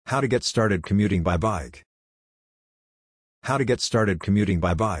How to get started commuting by bike. How to get started commuting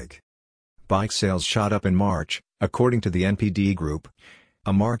by bike. Bike sales shot up in March, according to the NPD Group,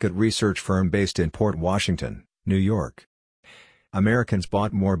 a market research firm based in Port Washington, New York. Americans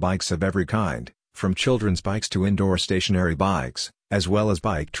bought more bikes of every kind, from children's bikes to indoor stationary bikes, as well as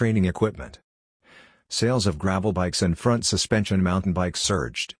bike training equipment. Sales of gravel bikes and front suspension mountain bikes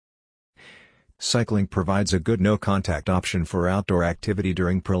surged. Cycling provides a good no-contact option for outdoor activity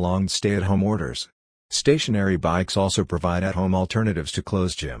during prolonged stay-at-home orders. Stationary bikes also provide at-home alternatives to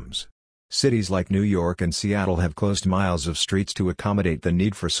closed gyms. Cities like New York and Seattle have closed miles of streets to accommodate the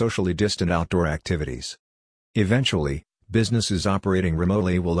need for socially distant outdoor activities. Eventually, businesses operating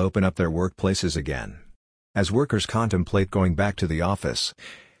remotely will open up their workplaces again. As workers contemplate going back to the office,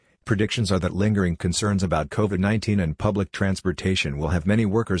 predictions are that lingering concerns about COVID-19 and public transportation will have many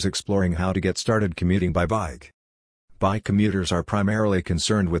workers exploring how to get started commuting by bike. Bike commuters are primarily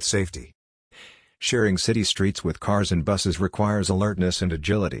concerned with safety. Sharing city streets with cars and buses requires alertness and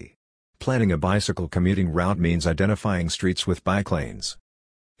agility. Planning a bicycle commuting route means identifying streets with bike lanes.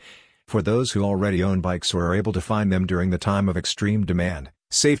 For those who already own bikes or are able to find them during the time of extreme demand,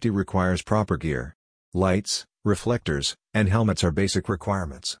 safety requires proper gear. Lights, reflectors, and helmets are basic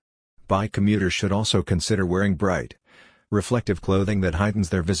requirements. Bike commuters should also consider wearing bright, reflective clothing that heightens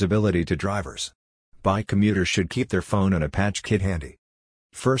their visibility to drivers. Bike commuters should keep their phone and a patch kit handy.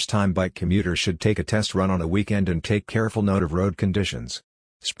 First-time bike commuters should take a test run on a weekend and take careful note of road conditions.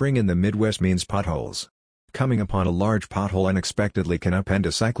 Spring in the Midwest means potholes. Coming upon a large pothole unexpectedly can upend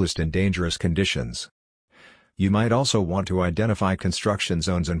a cyclist in dangerous conditions. You might also want to identify construction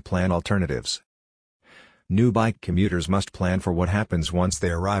zones and plan alternatives. New bike commuters must plan for what happens once they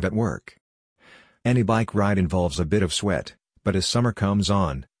arrive at work. Any bike ride involves a bit of sweat, but as summer comes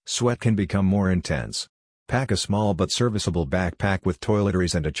on, sweat can become more intense. Pack a small but serviceable backpack with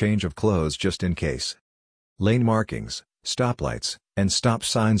toiletries and a change of clothes just in case. Lane markings, stoplights, and stop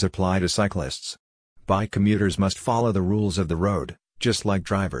signs apply to cyclists. Bike commuters must follow the rules of the road, just like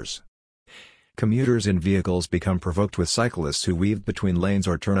drivers. Commuters in vehicles become provoked with cyclists who weave between lanes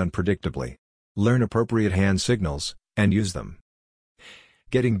or turn unpredictably. Learn appropriate hand signals, and use them.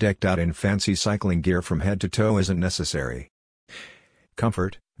 Getting decked out in fancy cycling gear from head to toe isn't necessary.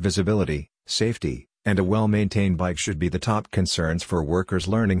 Comfort, visibility, safety, and a well-maintained bike should be the top concerns for workers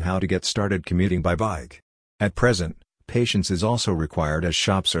learning how to get started commuting by bike. At present, patience is also required as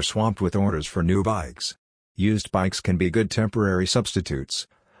shops are swamped with orders for new bikes. Used bikes can be good temporary substitutes,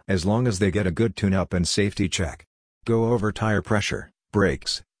 as long as they get a good tune-up and safety check. Go over tire pressure,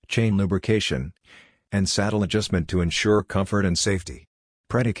 brakes, chain lubrication, and saddle adjustment to ensure comfort and safety.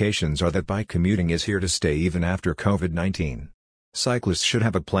 Predications are that bike commuting is here to stay even after COVID-19. Cyclists should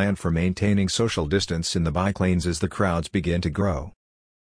have a plan for maintaining social distance in the bike lanes as the crowds begin to grow.